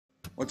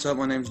What's up,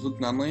 my name is Luke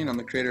Nunley and I'm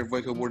the creator of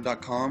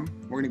WacoBoard.com.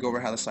 We're going to go over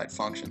how the site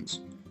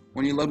functions.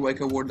 When you load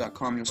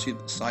WacoBoard.com, you'll see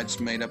that the site's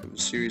made up of a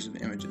series of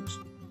images.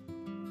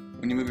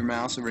 When you move your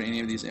mouse over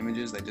any of these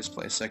images, they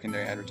display a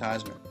secondary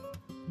advertisement.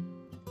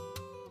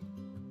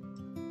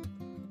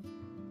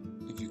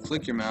 If you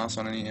click your mouse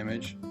on any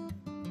image,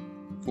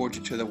 it forwards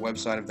you to the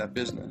website of that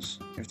business.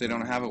 If they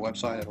don't have a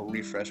website, it'll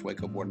refresh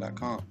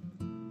WacoBoard.com.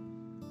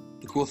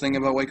 The cool thing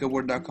about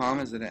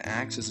WacoBoard.com is that it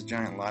acts as a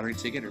giant lottery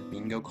ticket or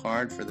bingo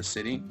card for the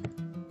city.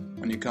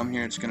 When you come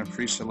here, it's going to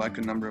pre-select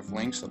a number of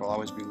links that'll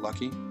always be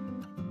lucky.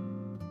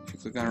 If you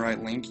click on the right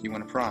link, you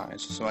win a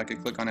prize. So I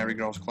could click on Every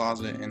Girl's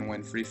Closet and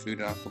win free food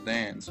at Uncle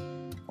Dan's.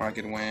 Or I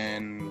could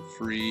win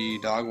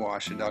free dog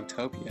wash at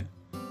Dogtopia.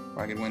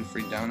 Or I could win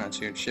free donuts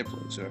here at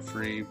Shipley's, or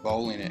free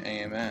bowling at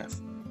AMF.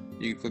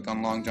 You could click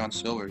on Long John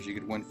Silver's. You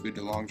could win food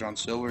to Long John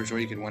Silver's, or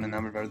you could win a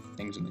number of other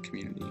things in the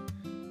community.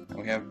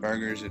 We have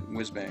burgers at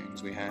Whiz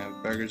Bangs. We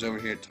have burgers over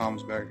here at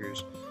Tom's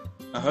Burgers.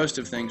 A host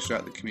of things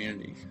throughout the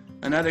community.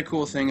 Another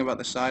cool thing about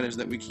the site is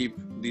that we keep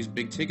these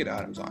big ticket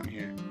items on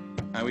here.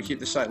 We keep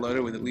the site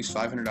loaded with at least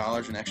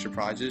 $500 in extra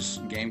prizes,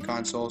 game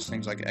consoles,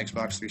 things like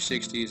Xbox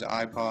 360s,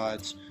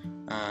 iPods.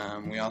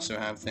 We also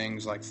have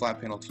things like flat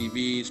panel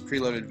TVs.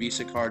 Preloaded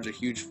Visa cards are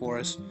huge for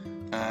us.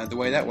 The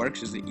way that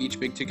works is that each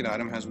big ticket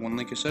item has one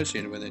link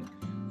associated with it.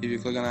 If you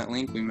click on that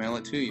link, we mail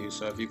it to you.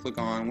 So if you click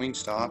on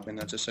Wingstop and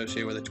that's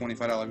associated with a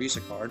 $25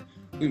 Visa card,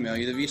 we mail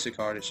you the Visa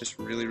card. It's just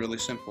really, really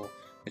simple.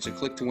 It's a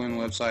click-to-win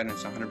website and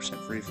it's 100%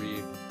 free for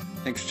you.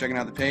 Thanks for checking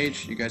out the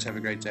page. You guys have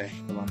a great day.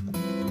 Good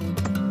luck.